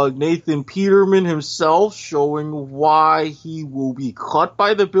 Nathan Peterman himself showing why he will be cut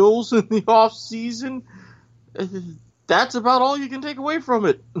by the Bills in the offseason. That's about all you can take away from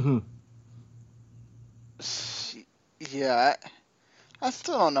it. Yeah, I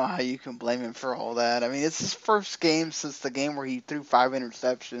still don't know how you can blame him for all that. I mean, it's his first game since the game where he threw 5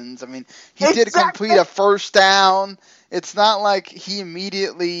 interceptions. I mean, he did complete a first down. It's not like he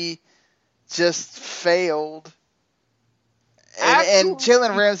immediately just failed. And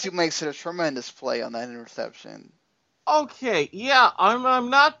Jalen Ramsey makes it a tremendous play on that interception. Okay, yeah, I'm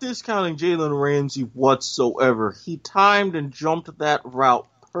not discounting Jalen Ramsey whatsoever. He timed and jumped that route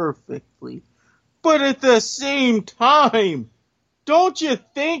perfectly. But at the same time, don't you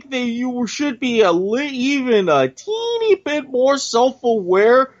think that you should be even a teeny bit more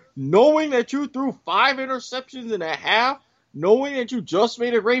self-aware, knowing that you threw 5 interceptions and a half, knowing that you just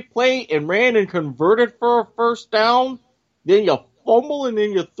made a great play and ran and converted for a first down, then you fumble and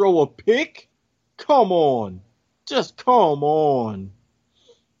then you throw a pick? Come on. Just come on.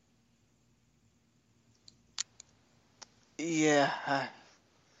 Yeah.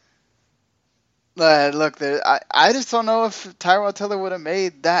 Look, I just don't know if Tyrod Taylor would have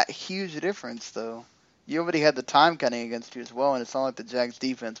made that huge difference, though. You already had the time counting against you as well, and it's not like the Jags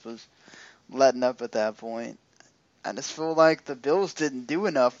defense was letting up at that point. I just feel like the Bills didn't do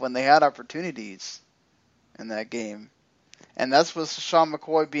enough when they had opportunities in that game. And that's with Sean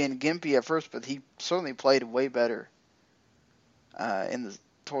McCoy being gimpy at first, but he certainly played way better as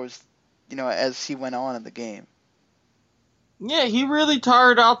he went on in the game. Yeah, he really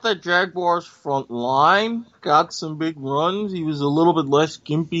tired out that Jaguars front line, got some big runs. He was a little bit less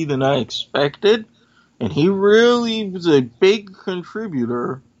gimpy than I expected, and he really was a big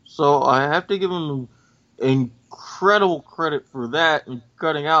contributor. So I have to give him incredible credit for that and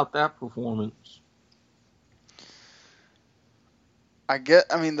cutting out that performance.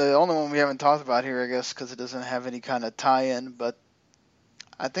 The only one we haven't talked about here, I guess, because it doesn't have any kind of tie-in, but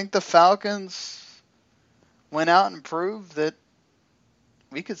I think the Falcons went out and proved that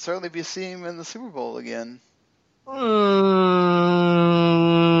we could certainly be seeing him in the Super Bowl again.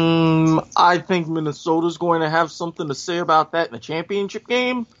 I think Minnesota's going to have something to say about that in the championship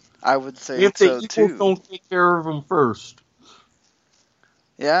game. I would say if so, the too. Eagles don't take care of them first.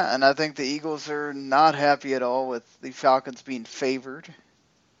 Yeah, and I think the Eagles are not happy at all with the Falcons being favored.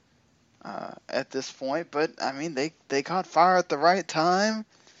 at this point. But I mean, they caught fire at the right time.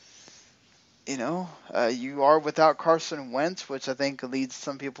 You are without Carson Wentz, which I think leads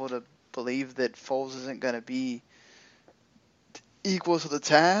some people to believe that Foles isn't going to be equal to the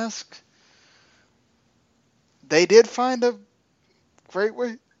task. They did find a great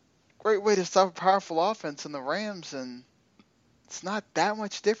way to stop a powerful offense in the Rams, and it's not that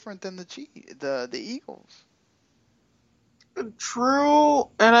much different than the Eagles. True,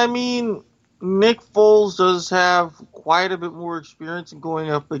 and I mean, Nick Foles does have quite a bit more experience in going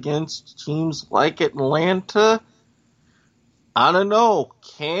up against teams like Atlanta. I don't know.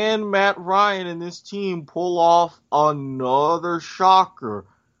 Can Matt Ryan and this team pull off another shocker?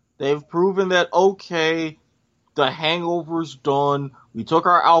 They've proven that, okay, the hangover's done. We took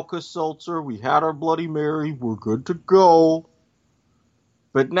our Alka-Seltzer. We had our Bloody Mary. We're good to go.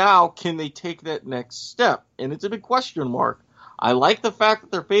 But now, can they take that next step? And it's a big question mark. I like the fact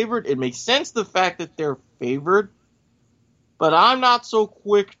that they're favored. It makes sense, the fact that they're favored. But I'm not so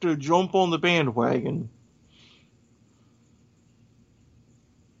quick to jump on the bandwagon.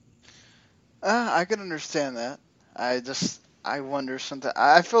 I can understand that. I wonder sometimes.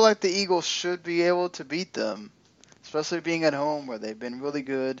 I feel like the Eagles should be able to beat them, especially being at home where they've been really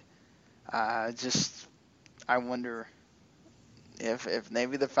good. I wonder if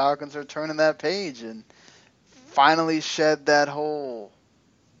maybe the Falcons are turning that page and finally shed that whole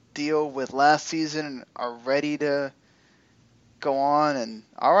deal with last season and are ready to go on and,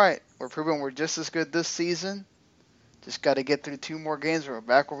 all right, we're proving we're just as good this season. Just got to get through 2 more games and we're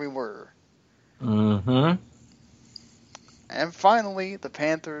back where we were. Mm-hmm. And finally, the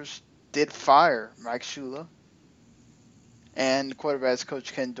Panthers did fire Mike Shula and quarterbacks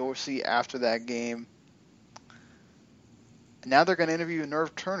coach Ken Dorsey after that game. Now they're going to interview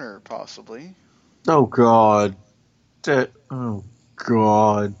Nerve Turner, possibly. Oh, God. Oh,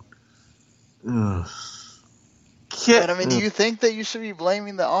 God. Ugh. But, I mean, do you think that you should be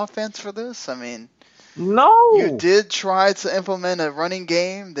blaming the offense for this? I mean, no. You did try to implement a running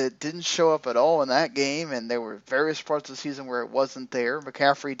game that didn't show up at all in that game, and there were various parts of the season where it wasn't there.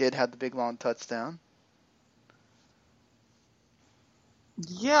 McCaffrey did have the big, long touchdown.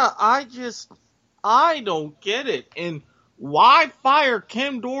 Yeah, I don't get it. And why fire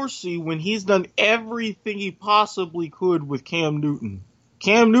Cam Dorsey when he's done everything he possibly could with Cam Newton?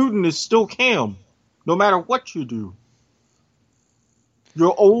 Cam Newton is still Cam, no matter what you do.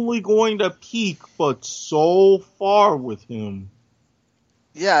 You're only going to peak, but so far with him.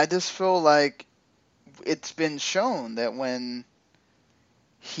 Yeah, I just feel like it's been shown that when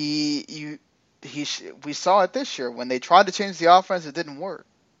we saw it this year, when they tried to change the offense, it didn't work.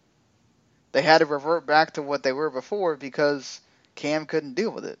 They had to revert back to what they were before because Cam couldn't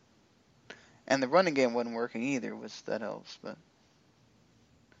deal with it. And the running game wasn't working either, which that helps. But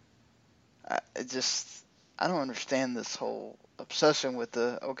I don't understand this whole obsession with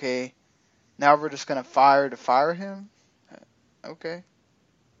now we're just going to fire him. Okay.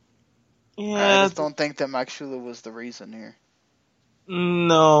 Yeah. I just don't think that Mike Shula was the reason here.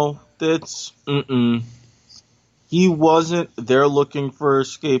 No, that's he wasn't. They're looking for a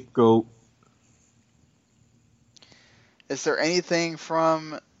scapegoat. Is there anything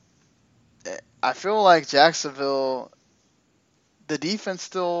from... I feel like Jacksonville, the defense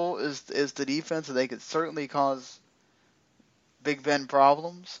still is the defense, and they could certainly cause Big Ben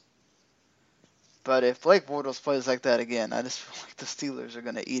problems. But if Blake Bortles plays like that again, I just feel like the Steelers are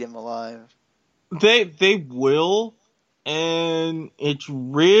going to eat him alive. They will, and it's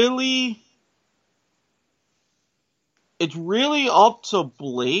really up to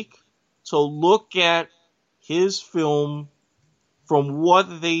Blake to look at his film from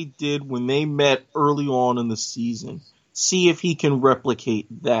what they did when they met early on in the season. See if he can replicate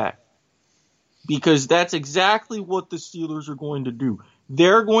that. Because that's exactly what the Steelers are going to do.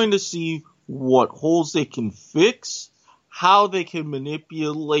 They're going to see what holes they can fix, how they can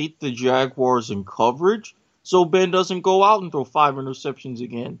manipulate the Jaguars in coverage, so Ben doesn't go out and throw 5 interceptions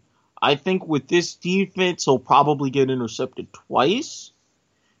again. I think with this defense, he'll probably get intercepted twice.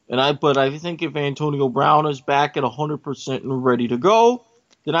 But I think if Antonio Brown is back at 100% and ready to go,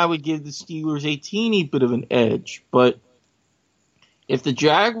 then I would give the Steelers a teeny bit of an edge. But if the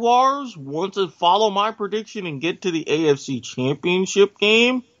Jaguars want to follow my prediction and get to the AFC Championship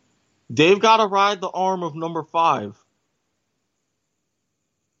game, they've got to ride the arm of number 5.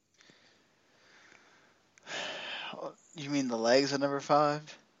 You mean the legs of number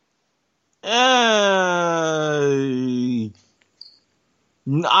 5?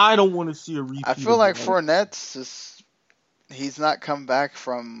 I don't want to see a repeat. I feel like Fournette's he's not come back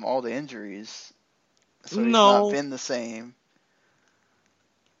from all the injuries. So he's not been the same.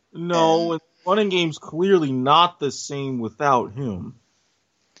 No, and running game's clearly not the same without him.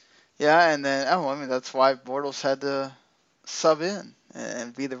 Yeah, and then that's why Bortles had to sub in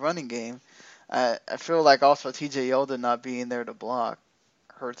and be the running game. I feel like also T.J. Yeldon not being there to block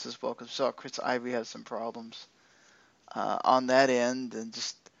hurts as well because we saw Chris Ivy have some problems on that end, and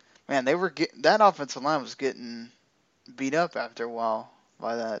just man, that offensive line was getting beat up after a while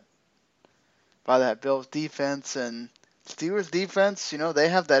by that Bills defense and Steelers defense. They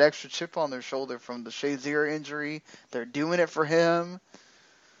have that extra chip on their shoulder from the Shazier injury. They're doing it for him.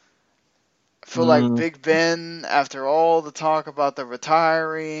 I feel like Big Ben, after all the talk about the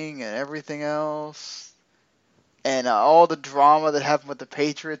retiring and everything else, and all the drama that happened with the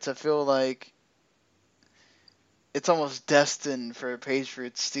Patriots, I feel like it's almost destined for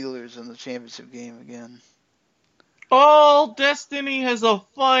Patriots Steelers in the championship game again. Oh, Destiny has a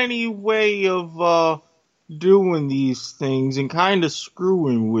funny way of doing these things and kind of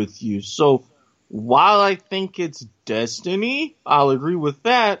screwing with you. So while I think it's Destiny, I'll agree with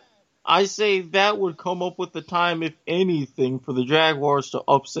that. I say that would come up with the time, if anything, for the Jaguars to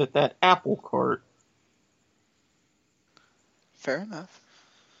upset that apple cart. Fair enough.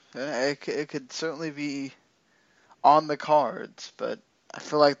 It could certainly be on the cards, but I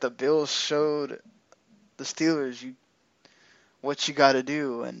feel like the Bills showed the Steelers what you got to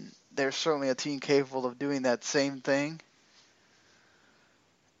do, and they're certainly a team capable of doing that same thing.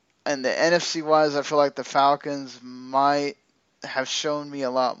 And the NFC wise, I feel like the Falcons might have shown me a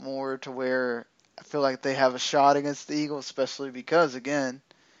lot more to where I feel like they have a shot against the Eagles, especially because, again,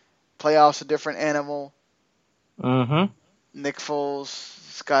 playoffs a different animal. Mm-hmm. Nick Foles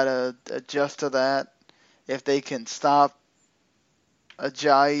has got to adjust to that. If they can stop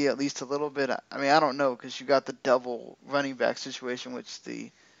Ajayi at least a little bit, I don't know, because you got the double running back situation, which the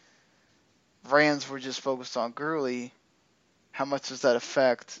Rams were just focused on Gurley. How much does that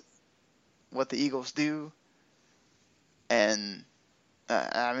affect what the Eagles do? And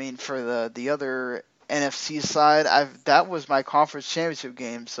for the other NFC side, that was my conference championship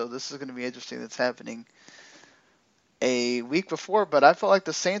game, so this is going to be interesting. That's happening a week before, but I felt like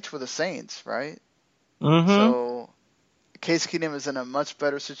the Saints were the Saints, right? Mm-hmm. So Case Keenum is in a much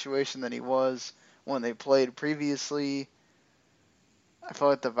better situation than he was when they played previously. I feel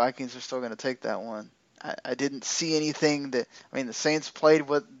like the Vikings are still going to take that one. I didn't see anything the Saints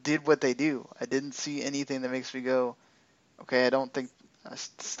did what they do. I didn't see anything that makes me go, okay, I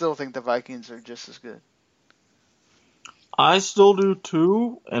still think the Vikings are just as good. I still do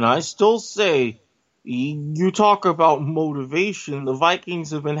too, and I still say, you talk about motivation. The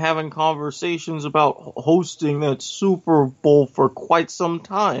Vikings have been having conversations about hosting that Super Bowl for quite some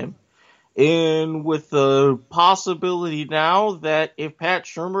time. And with the possibility now that if Pat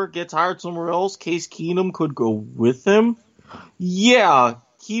Shurmur gets hired somewhere else, Case Keenum could go with him. Yeah,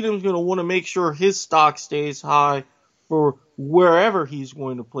 Keenum's going to want to make sure his stock stays high for wherever he's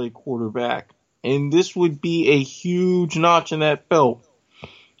going to play quarterback. And this would be a huge notch in that belt.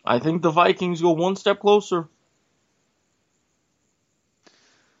 I think the Vikings go one step closer.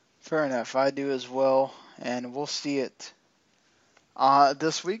 Fair enough. I do as well. And we'll see it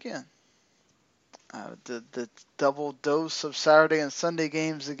this weekend. The double dose of Saturday and Sunday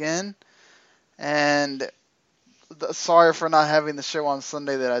games again. And sorry for not having the show on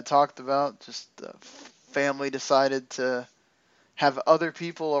Sunday that I talked about. Just family decided to have other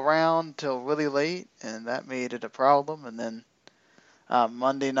people around till really late, and that made it a problem. And then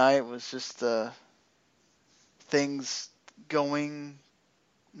Monday night was just things going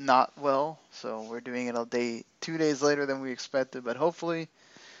not well. So we're doing it 2 days later than we expected. But hopefully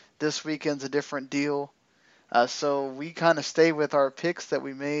this weekend's a different deal. So we kind of stay with our picks that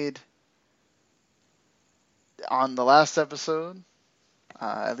we made on the last episode.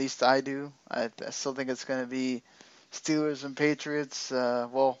 At least I do. I still think it's going to be Steelers and Patriots.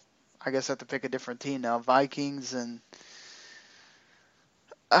 Well, I guess I have to pick a different team now. Vikings and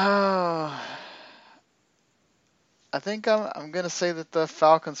I think I'm going to say that the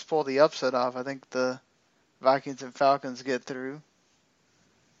Falcons pull the upset off. I think the Vikings and Falcons get through.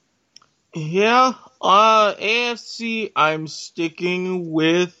 Yeah, AFC, I'm sticking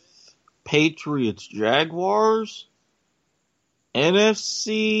with Patriots, Jaguars.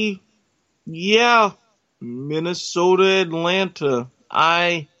 NFC, yeah, Minnesota, Atlanta.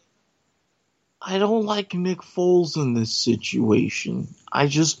 I don't like Nick Foles in this situation. I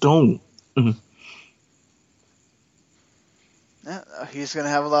just don't. He's going to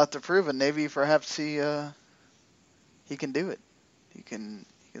have a lot to prove, and maybe perhaps he can do it. He can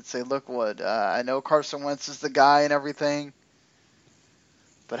say, look, I know Carson Wentz is the guy and everything,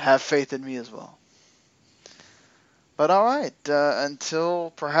 but have faith in me as well. But all right,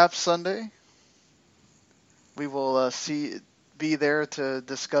 until perhaps Sunday, we will be there to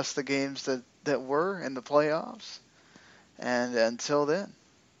discuss the games that were in the playoffs. And until then,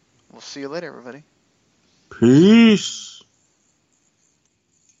 we'll see you later, everybody. Peace.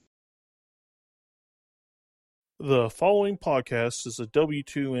 The following podcast is a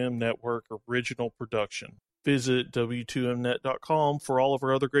W2M Network original production. Visit W2Mnet.com for all of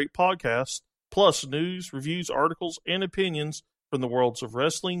our other great podcasts, plus news, reviews, articles, and opinions from the worlds of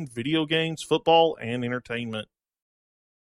wrestling, video games, football, and entertainment.